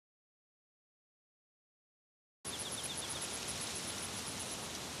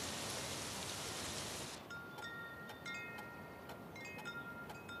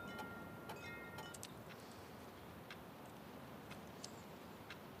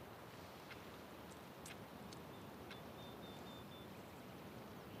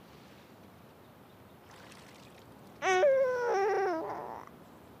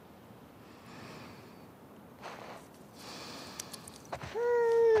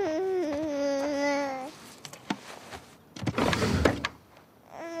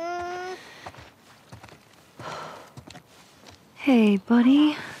Hey,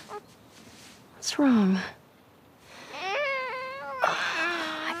 buddy. What's wrong?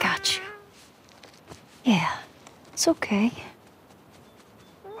 I got you. Yeah, it's okay.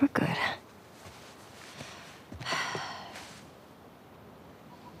 We're good.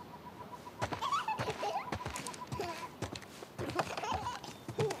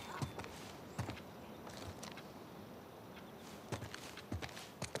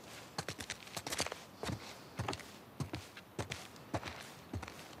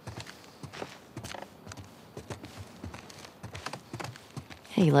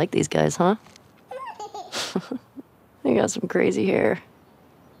 Hey, you like these guys, huh? They got some crazy hair.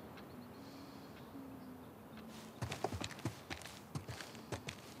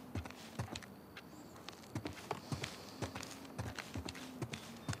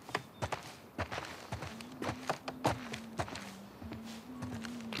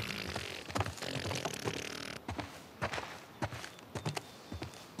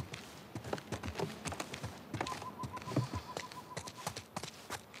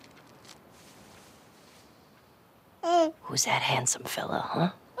 Who's that handsome fella,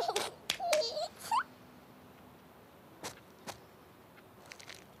 huh?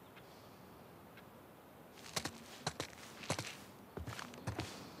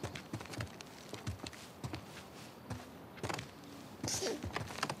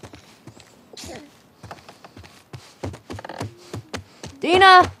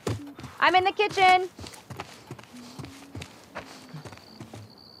 Dina! I'm in the kitchen.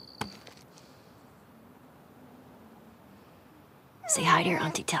 Say hi to your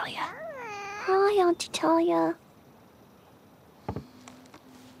Auntie Talia. Hi, Auntie Talia.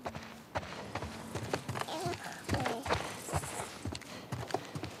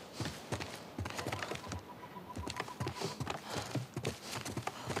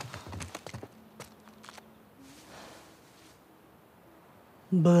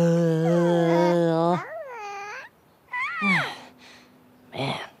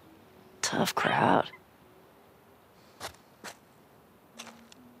 Man, tough crowd.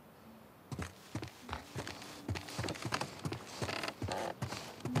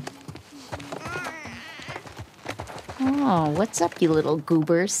 Oh, what's up, you little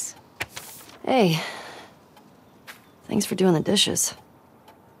goobers? Hey, thanks for doing the dishes.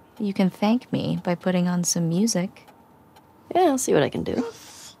 You can thank me by putting on some music. Yeah, I'll see what I can do.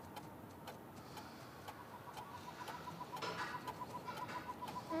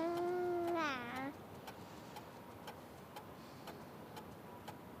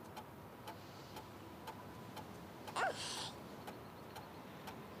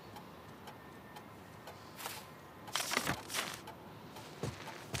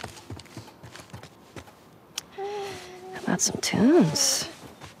 How about some tunes?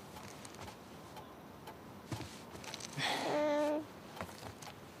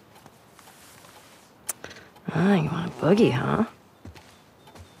 Ah, you want a boogie, huh?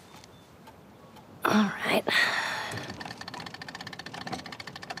 All right.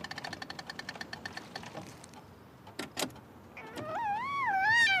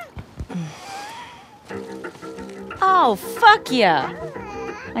 Oh, fuck yeah!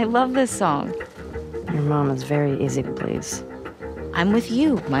 I love this song. Your mom is very easy to please. I'm with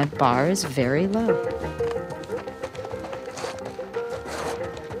you. My bar is very low.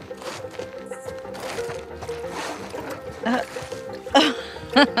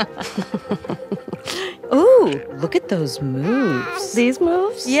 Ooh, look at those moves. These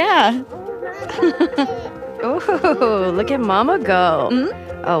moves? Yeah. Ooh, look at Mama go.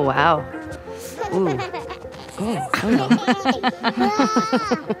 Mm? Oh, wow. Ooh. Oh, hello.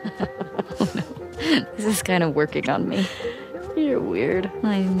 This is kind of working on me. You're weird.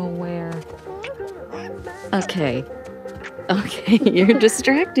 I'm aware. Okay. Okay, you're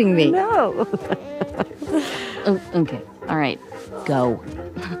distracting me. No. Oh, okay. All right. Go.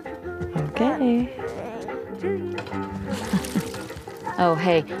 Okay. Oh,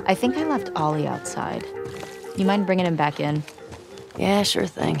 hey, I think I left Ollie outside. You mind bringing him back in? Yeah, sure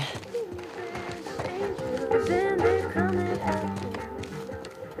thing.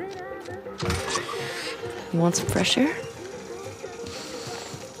 You want some fresh air?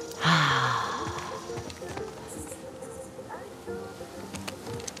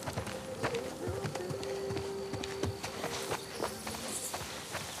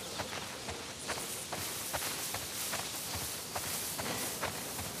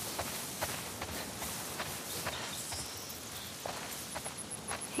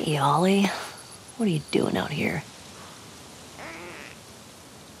 Hey, Ollie. What are you doing out here?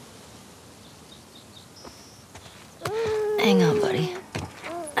 Hang on, buddy.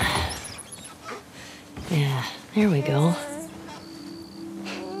 Yeah, there we go.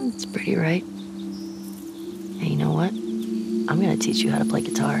 teach you how to play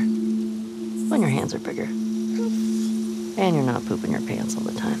guitar. When your hands are bigger. And you're not pooping your pants all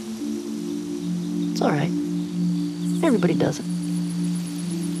the time. It's alright. Everybody does it.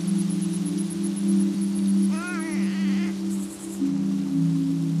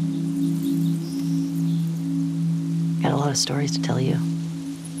 Got a lot of stories to tell you.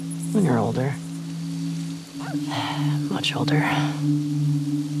 When you're older. Much older.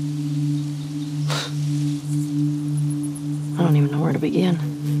 I don't even know where to begin.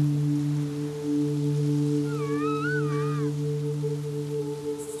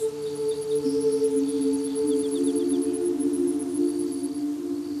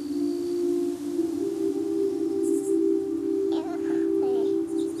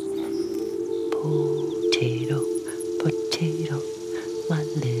 Potato, potato, my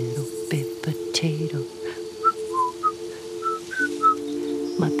little big potato.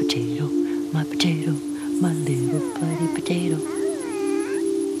 My potato, my potato, my little buddy potato.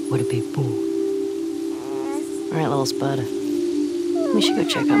 What a big boo. All right, little spud. We should go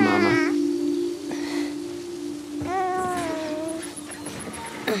check on Mama.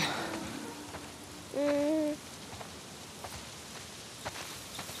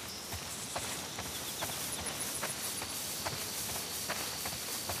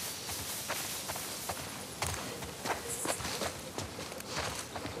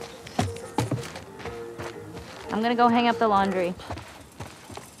 I'm gonna go hang up the laundry.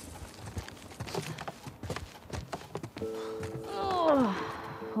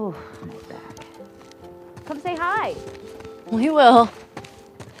 Oh, my back. Come say hi. We will.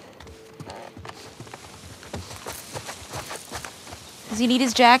 Does he need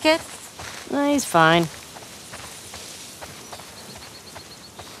his jacket? No, he's fine.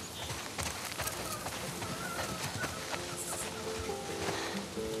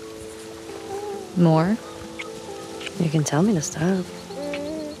 More? You can tell me to stop.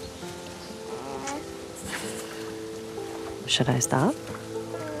 Should I stop?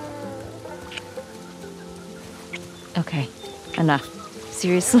 Okay, enough.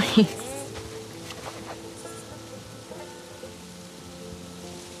 Seriously.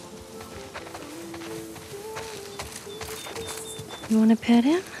 You want to pet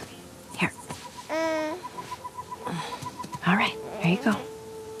him? Here. All right, here you go.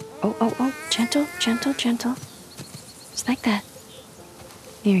 Oh, oh, oh, gentle, gentle, gentle. Just like that.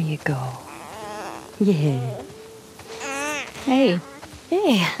 There you go. Yeah. Hey,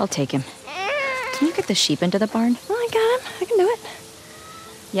 Hey. I'll take him. Can you get the sheep into the barn? Oh, I got him. I can do it.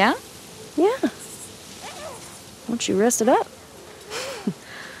 Yeah? Yeah. Once you rest it up.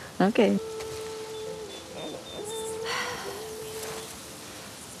 Okay.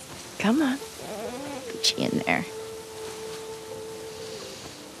 Come on. Put you in there.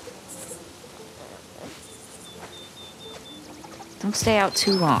 Don't stay out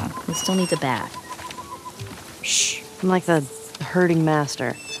too long. He still needs a bath. Shh. I'm like the herding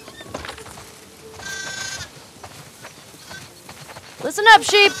master. Listen up,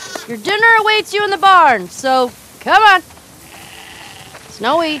 sheep. Your dinner awaits you in the barn, so come on.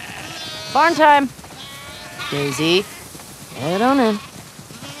 Snowy. Barn time. Daisy. Head on in.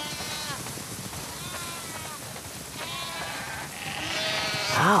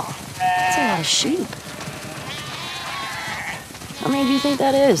 Wow. That's a lot of sheep. How many do you think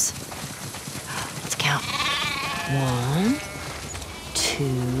that is? Let's count. 1,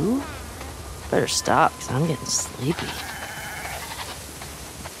 2. Better stop, because I'm getting sleepy.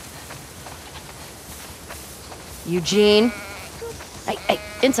 Eugene. Hey, hey,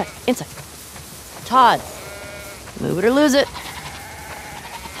 inside, inside. Todd. Move it or lose it.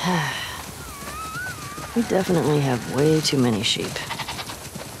 We definitely have way too many sheep.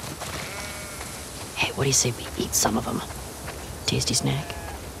 Hey, what do you say we eat some of them? Tasty snack.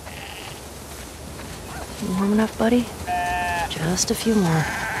 Warm enough, buddy? Just a few more.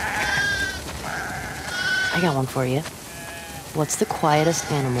 I got one for you. What's the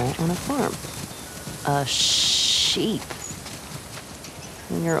quietest animal on a farm? A sheep.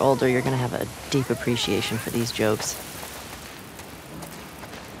 When you're older, you're gonna have a deep appreciation for these jokes.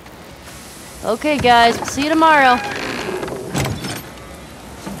 Okay, guys, see you tomorrow.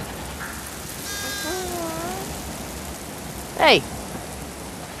 Hey,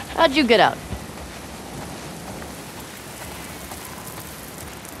 how'd you get out?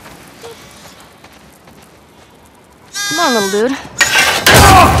 Come on, little dude.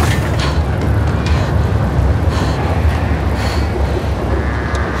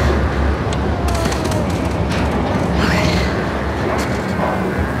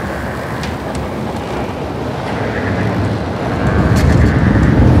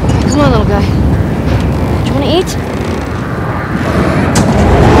 Come on, little guy. Do you want to eat?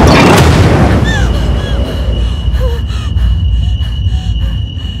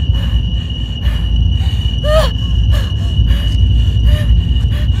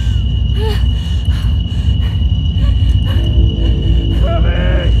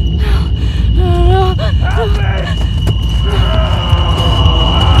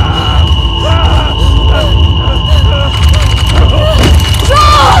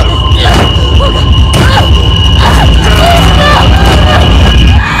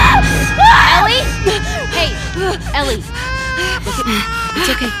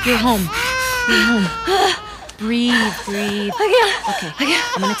 home. We're home. Breathe, breathe. Okay,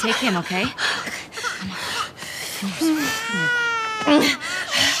 I'm gonna take him, okay? Come here.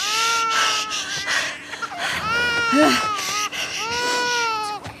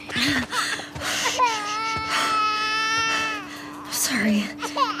 Sorry.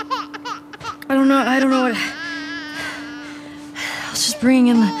 I don't know what... I was just bringing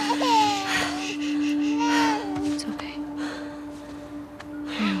in the... It's okay.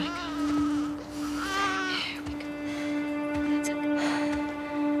 Here we go. Here we go. It's okay.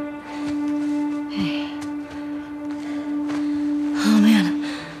 Hey. Oh, man.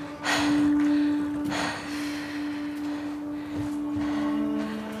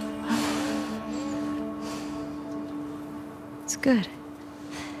 It's good.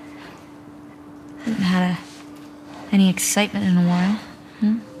 Haven't had any excitement in a while.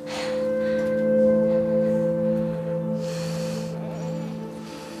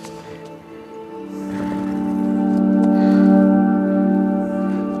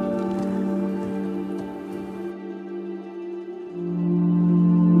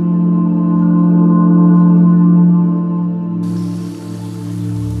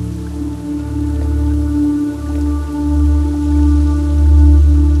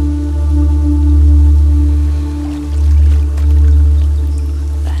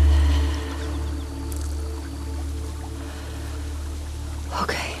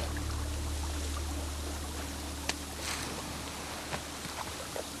 Okay.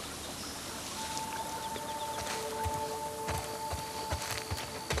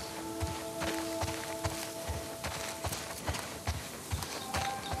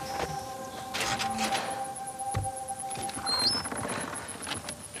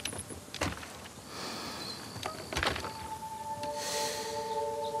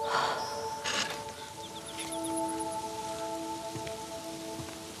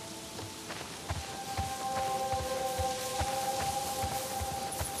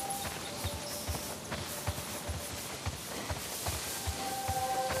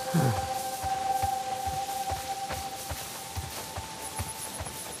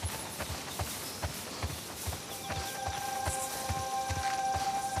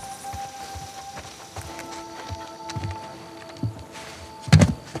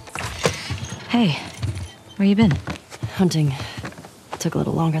 Hey, where you been? Hunting. Took a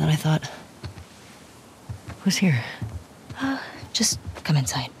little longer than I thought. Who's here? Just come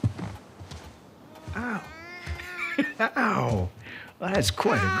inside. Ow. Ow. Well, that's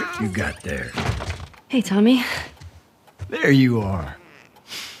quite a grip you got there. Hey, Tommy. There you are.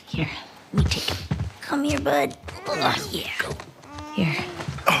 Here, let me take it. Come here, bud. Oh, yeah. Here.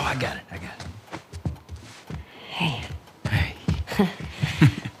 Oh, I got it. Hey. Hey.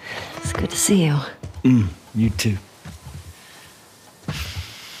 It's good to see you. You too.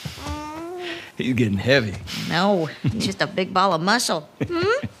 He's getting heavy. No, he's just a big ball of muscle.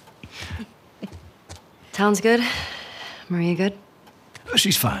 Town's good? Maria good? Oh,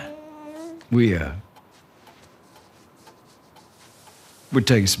 she's fine. We're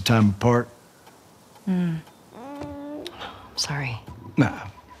taking some time apart. I'm sorry. Nah.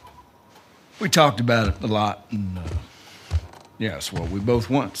 We talked about it a lot, and yeah, it's what we both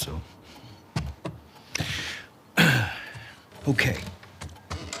want, so. Okay.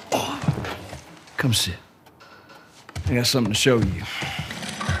 Oh, come sit. I got something to show you.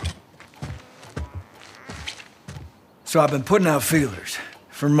 So I've been putting out feelers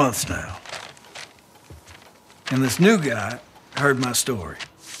for months now. And this new guy heard my story.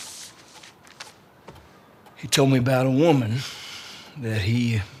 He told me about a woman that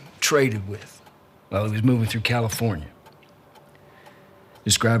he traded with while he was moving through California.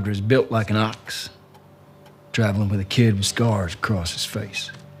 Described her as built like an ox, traveling with a kid with scars across his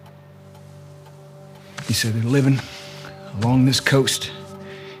face. He said they're living along this coast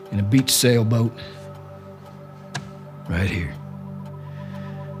in a beach sailboat right here.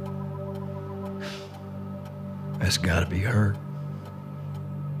 That's gotta be her.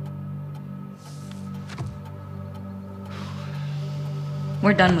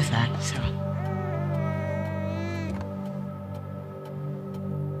 We're done with that, so.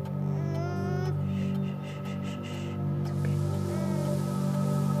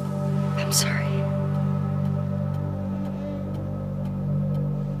 I'm sorry.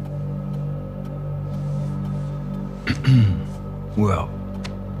 Well,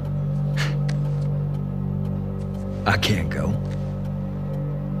 I can't go.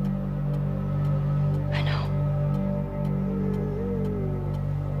 I know.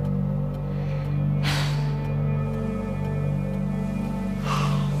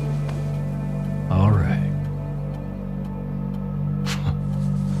 All right.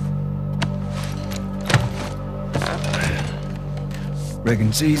 Reckon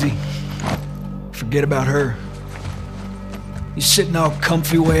it's easy. Forget about her. You sitting all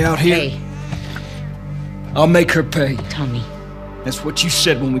comfy way out here? Hey, I'll make her pay. Tommy. That's what you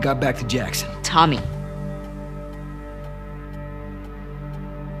said when we got back to Jackson. Tommy.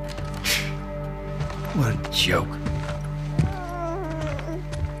 What a joke.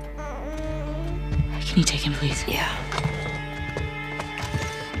 Can you take him, please? Yeah.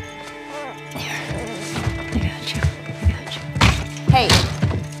 Here. I got you. I got you. Hey,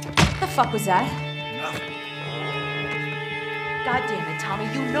 what the fuck was that? Nothing. God damn it, Tommy,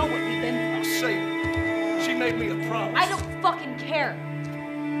 you know what we've been... I'll save her. She made me a promise. I don't fucking care. I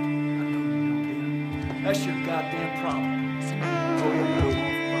know you don't, dear. That's your goddamn problem. Oh, yeah,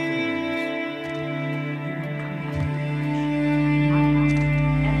 no.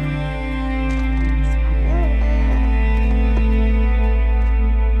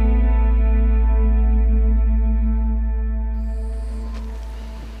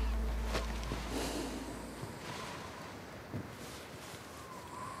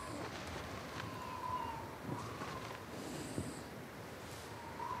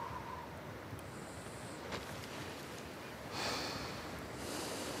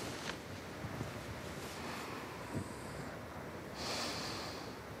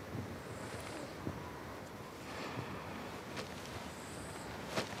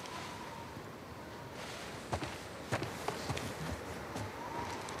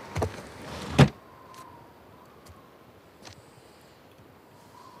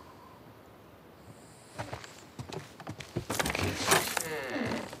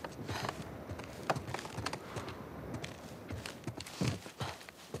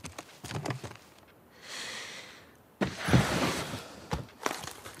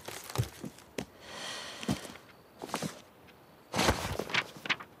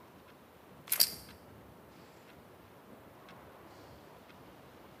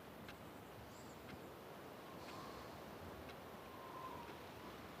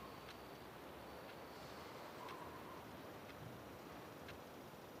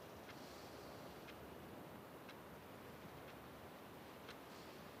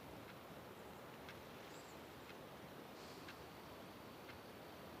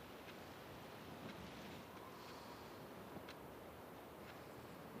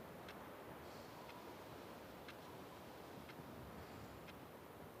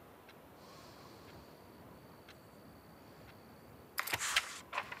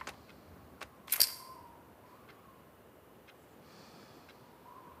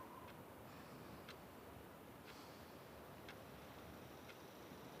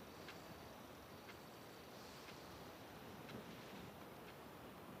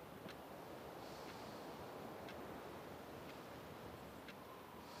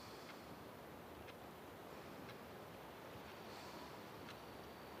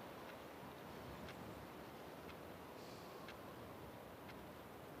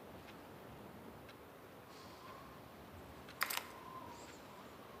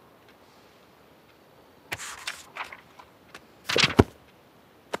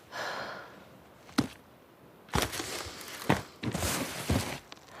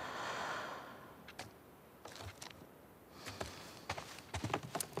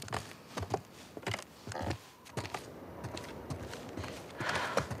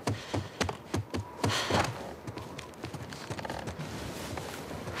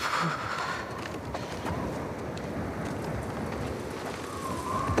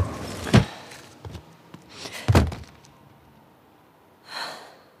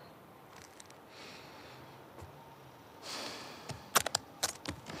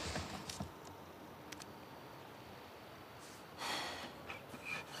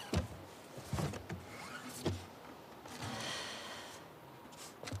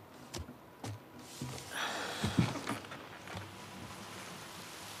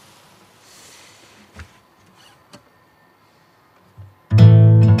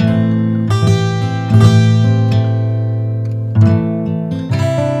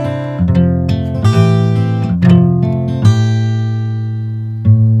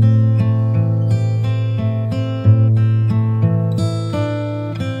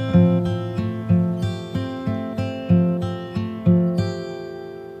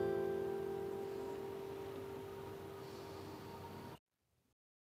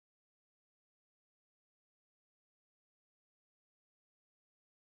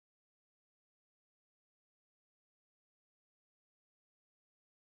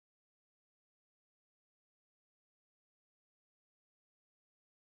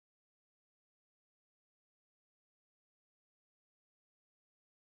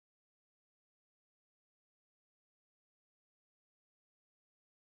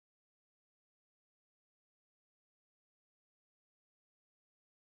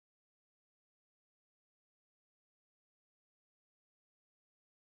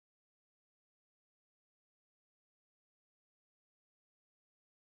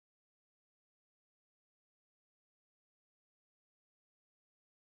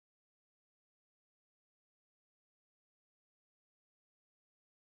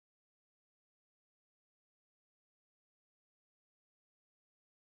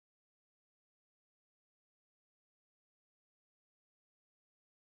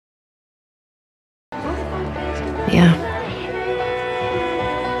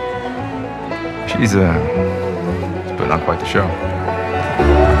 He's putting on quite the show.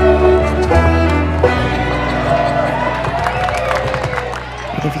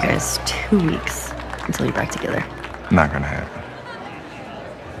 I give you guys 2 weeks until you're back together. Not gonna happen.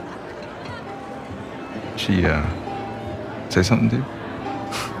 She, say something to you?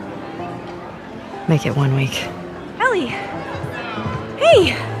 Make it 1 week. Ellie!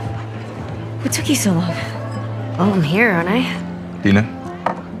 Hey! What took you so long? Oh, I'm here, aren't I? Dina?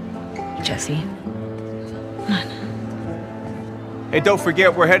 Jesse. Hey, don't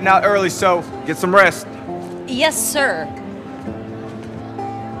forget, we're heading out early, so get some rest. Yes, sir.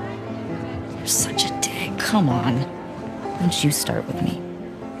 You're such a dick. Come on. Why don't you start with me?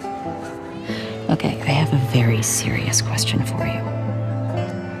 Okay, I have a very serious question for you.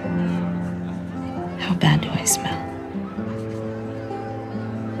 How bad do I smell?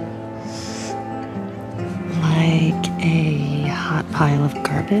 Like a hot pile of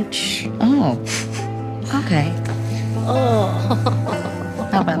garbage? Oh, okay. Oh.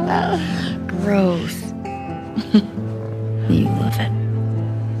 How about that? Gross. You love it.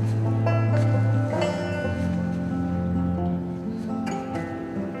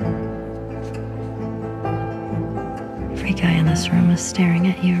 Every guy in this room is staring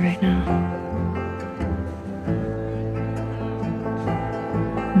at you right now.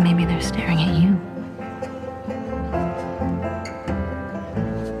 Maybe they're staring at you.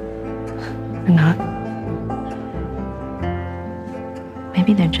 Or not.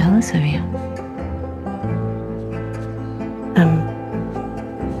 Maybe they're jealous of you.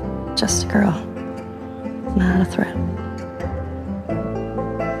 I'm just a girl, not a threat.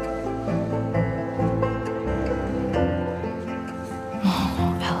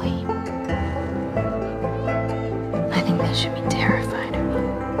 Oh, Ellie. I think they should be terrified of you.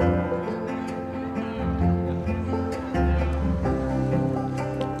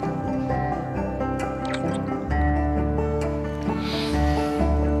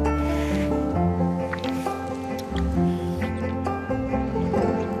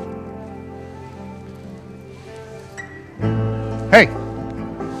 Hey!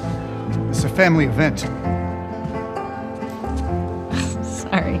 This is a family event.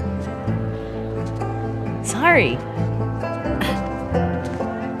 Sorry. Sorry.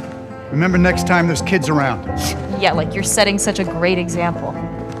 Remember next time there's kids around. Yeah, like you're setting such a great example.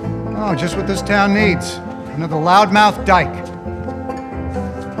 Oh, just what this town needs. Another loudmouth dyke.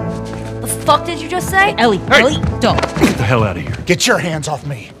 The fuck did you just say? Ellie, Ellie, don't. Get the hell out of here. Get your hands off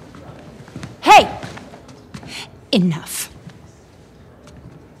me. Hey! Enough.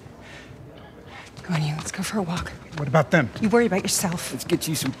 Go on, you. Let's go for a walk. What about them? You worry about yourself. Let's get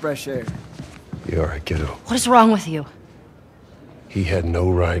you some fresh air. You all right, kiddo? What is wrong with you? He had no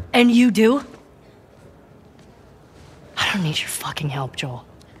right. And you do? I don't need your fucking help, Joel.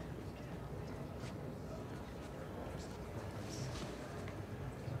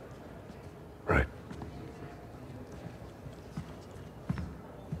 Right.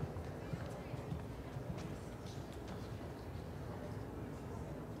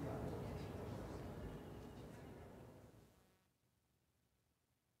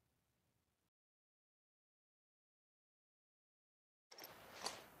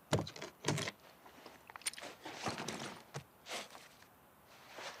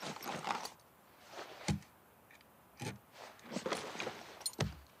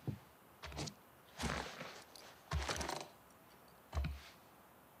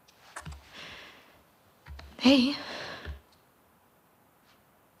 Hey.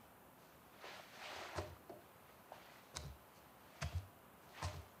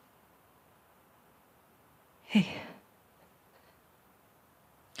 Hey.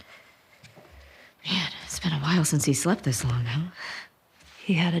 Man, it's been a while since he slept this long, huh?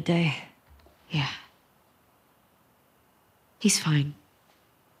 He had a day. Yeah. He's fine.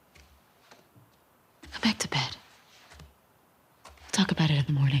 Go back to bed. We'll talk about it in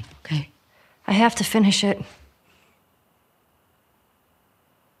the morning, okay? I have to finish it.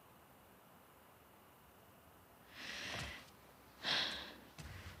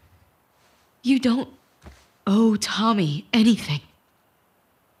 You don't owe Tommy anything.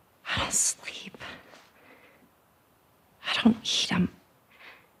 I don't sleep. I don't eat. I'm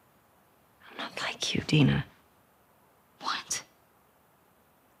not like you, Dina. What?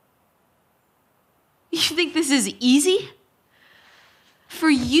 You think this is easy? For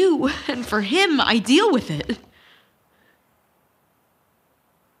you and for him, I deal with it.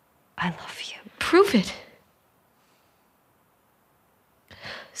 I love you. Prove it.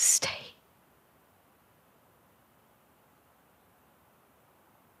 Stay.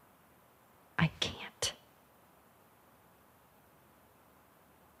 I can't.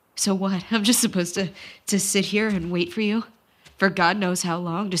 So what? I'm just supposed to sit here and wait for you? For God knows how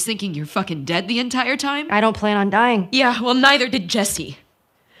long, just thinking you're fucking dead the entire time? I don't plan on dying. Yeah, well, neither did Jesse.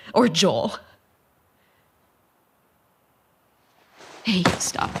 Or Joel. Hey,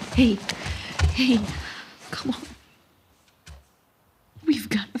 stop. Hey, come on. We've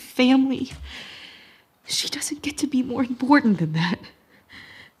got a family. She doesn't get to be more important than that.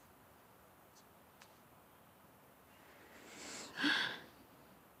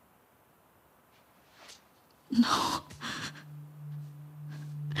 No.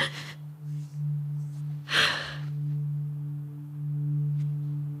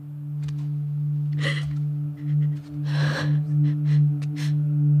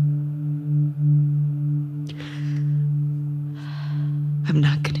 I'm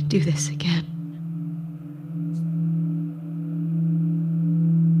not gonna do this again.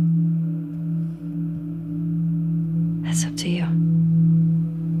 That's up to you.